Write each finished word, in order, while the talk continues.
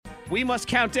we must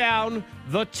count down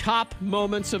the top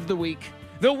moments of the week.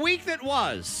 The week that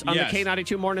was on the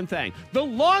K92 Morning Thing. The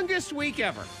longest week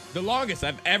ever. The longest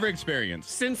I've ever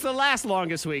experienced. Since the last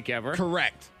longest week ever.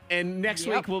 Correct. And next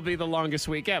week will be the longest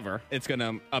week ever. It's going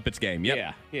to up its game.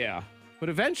 Yep. Yeah. But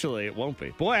eventually it won't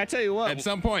be. Boy, I tell you what. At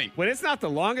some point. When it's not the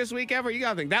longest week ever, you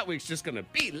got to think that week's just going to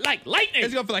be like lightning.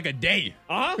 It's going for like a day.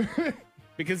 Uh-huh.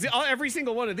 Because every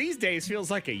single one of these days feels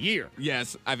like a year.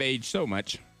 Yes, I've aged so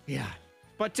much. Yeah.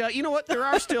 But you know what? There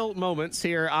are still moments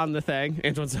here on the thing.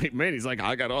 Antoine's like, man, he's like,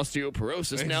 I got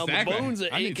osteoporosis now. My bones are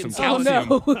I need aching. some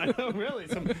calcium. I know, really.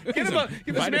 Give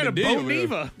this man a bone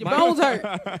diva. Your bones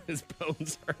hurt. His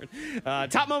bones hurt.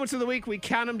 Top moments of the week, we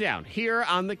count them down here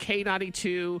on the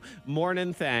K92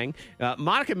 Morning Thing.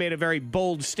 Monica made a very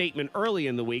bold statement early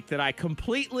in the week that I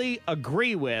completely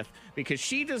agree with because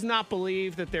she does not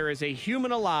believe that there is a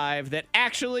human alive that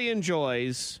actually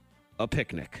enjoys a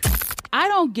picnic. I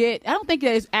don't think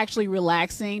that it's actually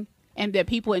relaxing and that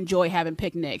people enjoy having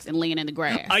picnics and laying in the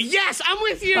grass. Yes, I'm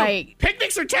with you. Like,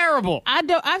 picnics are terrible.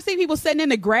 I've seen people sitting in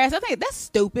the grass. I think that's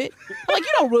stupid. Like, you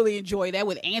don't really enjoy that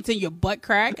with ants in your butt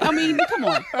crack. I mean, come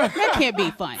on. That can't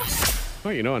be fun.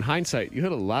 Well, you know, in hindsight, you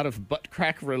had a lot of butt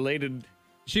crack related.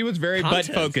 She was very content.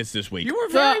 butt-focused this week. You were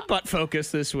very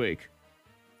butt-focused this week.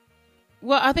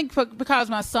 Well, I think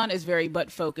because my son is very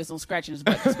butt-focused on scratching his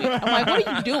butt this week. I'm like, what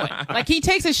are you doing? Like, he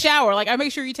takes a shower. Like, I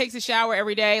make sure he takes a shower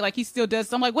every day. Like, he still does.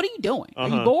 So I'm like, what are you doing? Are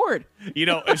you bored? You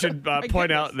know, I should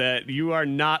point out that you are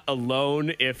not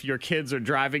alone if your kids are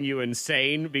driving you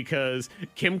insane because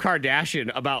Kim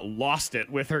Kardashian about lost it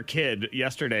with her kid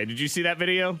yesterday. Did you see that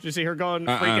video? Did you see her going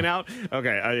freaking out?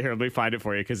 Okay, here, let me find it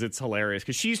for you because it's hilarious.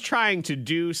 Because she's trying to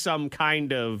do some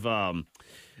kind of...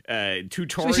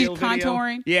 tutorial so she's video.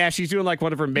 contouring? Yeah, she's doing like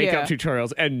one of her makeup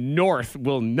tutorials, and North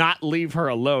will not leave her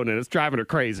alone, and it's driving her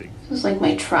crazy. This is like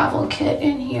my travel kit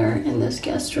in here in this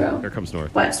guest room. Here comes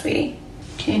North. What, sweetie?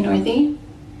 Okay, Northy?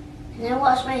 Can I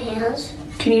wash my hands?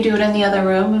 Can you do it in the other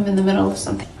room? I'm in the middle of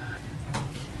something.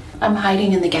 I'm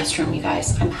hiding in the guest room, you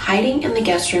guys. I'm hiding in the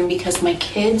guest room because my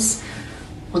kids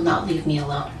will not leave me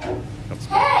alone.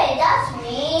 Hey, that's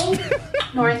me.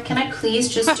 North, can I please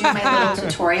just do my little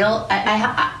tutorial?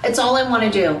 It's all I want to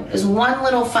do is one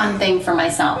little fun thing for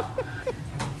myself.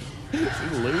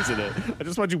 She's losing it. I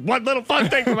just want you one little fun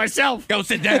thing for myself. Go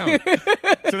sit down.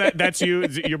 So that's you.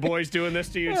 Your boy's doing this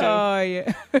to you too? Oh,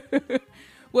 yeah.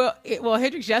 Well,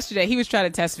 Hendrix yesterday, he was trying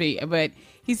to test me, but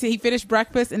he said he finished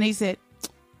breakfast and he said,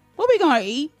 what we going to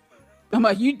eat? I'm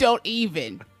like, you don't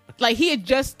even. Like, he had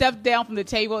just stepped down from the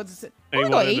table and said, what we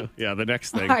going to eat? Yeah, the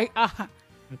next thing. Like,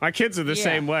 My kids are the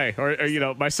same way. Or, you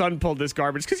know, my son pulled this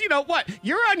garbage. Because you know what?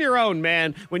 You're on your own,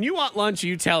 man. When you want lunch,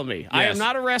 you tell me. Yes. I am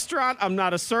not a restaurant. I'm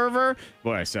not a server.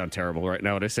 Boy, I sound terrible right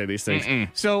now when I say these things.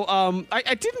 So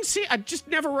I didn't see, I just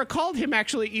never recalled him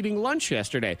actually eating lunch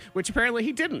yesterday, which apparently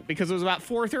he didn't because it was about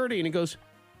 4:30. And he goes,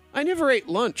 I never ate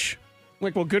lunch. I'm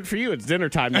like, well, good for you. It's dinner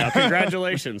time now.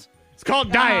 Congratulations. It's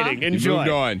called dieting. Enjoy. You moved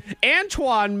on.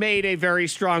 Antoine made a very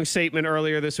strong statement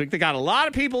earlier this week that got a lot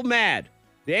of people mad.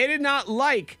 They did not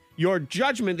like your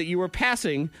judgment that you were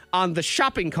passing on the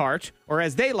shopping cart, or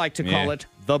as they like to call it,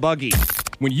 the buggy.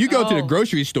 When you go to the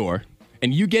grocery store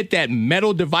and you get that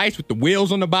metal device with the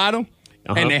wheels on the bottom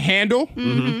and the handle,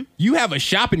 you have a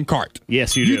shopping cart.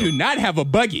 Yes, you do. You do not have a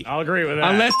buggy. I'll agree with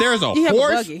that. Unless there's a You have a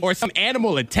horse buggy. or some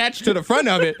animal attached to the front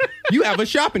of it, you have a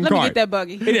shopping Let cart. me get that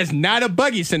buggy. It is not a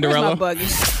buggy, Where's Cinderella. my buggy?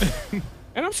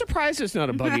 And I'm surprised it's not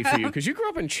a buggy for you, because you grew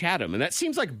up in Chatham, and that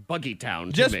seems like Buggy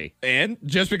Town to me. And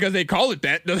just because they call it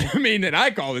that doesn't mean that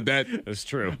I call it that. That's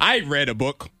true. I read a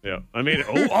book. Yeah. I mean,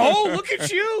 look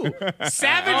at you.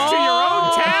 Savage to your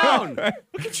own town.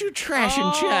 Look at you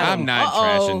trashing Chatham. I'm not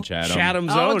trashing Chatham.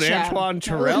 Chatham's Oh, own Chatham. Antoine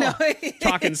Terrell. No.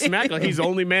 Talking smack like he's the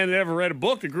only man that ever read a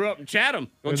book that grew up in Chatham.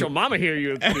 Don't your mama hear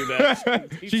you do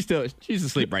that? She's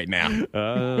asleep right now.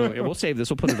 Yeah, we'll save this.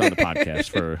 We'll put it on the podcast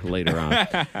for later on.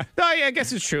 No, yeah, I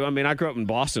guess it's true. I mean, I grew up in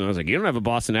Boston. I was like, you don't have a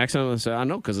Boston accent? I said, I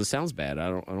know, because it sounds bad. I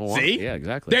don't want See? it. Yeah,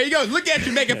 exactly. There you go. Look at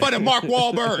you making fun of Mark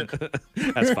Wahlberg.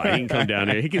 That's fine. He can come down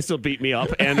here. He can still beat me up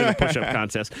and in a push-up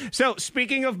contest. So,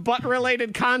 speaking of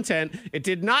butt-related content, it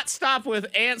did not stop with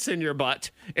ants in your butt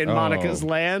in Monica's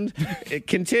land. It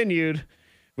continued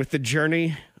with the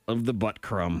journey of the butt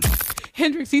crumb.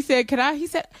 Hendrix, he said,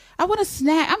 I want a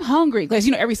snack. I'm hungry. Because,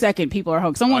 every second people are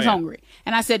hungry. Someone's hungry.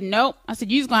 And I said, nope. I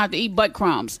said, you're just going to have to eat butt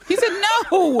crumbs. He said,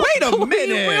 no. Wait a Eat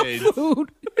minute. real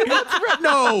food.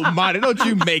 No, Monty, don't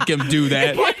you make him do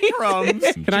that. Butt crumbs.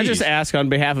 Can I just ask on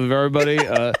behalf of everybody,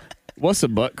 What's a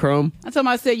butt crumb? That's what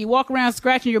I said. You walk around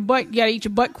scratching your butt, you gotta eat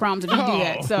your butt crumbs if you do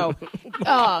that. So,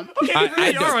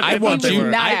 I want you you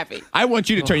not happy. I want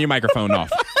you to turn your microphone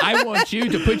off. I want you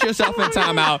to put yourself in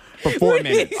timeout for 4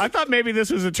 minutes. I thought maybe this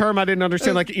was a term I didn't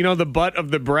understand, like, the butt of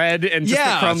the bread and just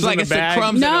the crumbs like in the it's bag. the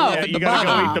crumbs No. that are Yeah, at you the gotta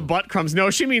bottom. go eat the butt crumbs. No,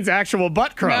 she means actual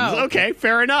butt crumbs. No. Okay,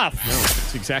 fair enough. No,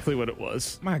 that's exactly what it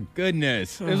was. My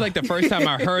goodness. It was like the first time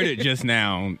I heard it just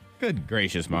now. Good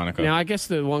gracious, Monica. Now, I guess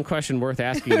the one question worth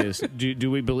asking is,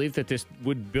 do we believe that this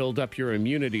would build up your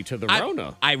immunity to the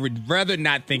Rona? I would rather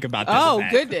not think about this. Oh,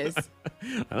 as that. goodness.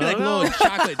 Like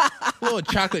little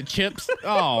chocolate chips.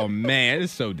 Oh man,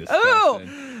 it's so disgusting.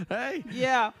 Ooh. Hey,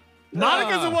 Yeah.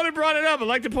 Monica's the one who brought it up. I'd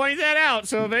like to point that out.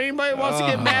 So if anybody wants to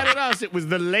get mad at us, it was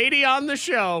the lady on the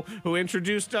show who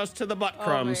introduced us to the butt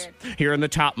crumbs man. here in the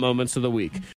top moments of the week.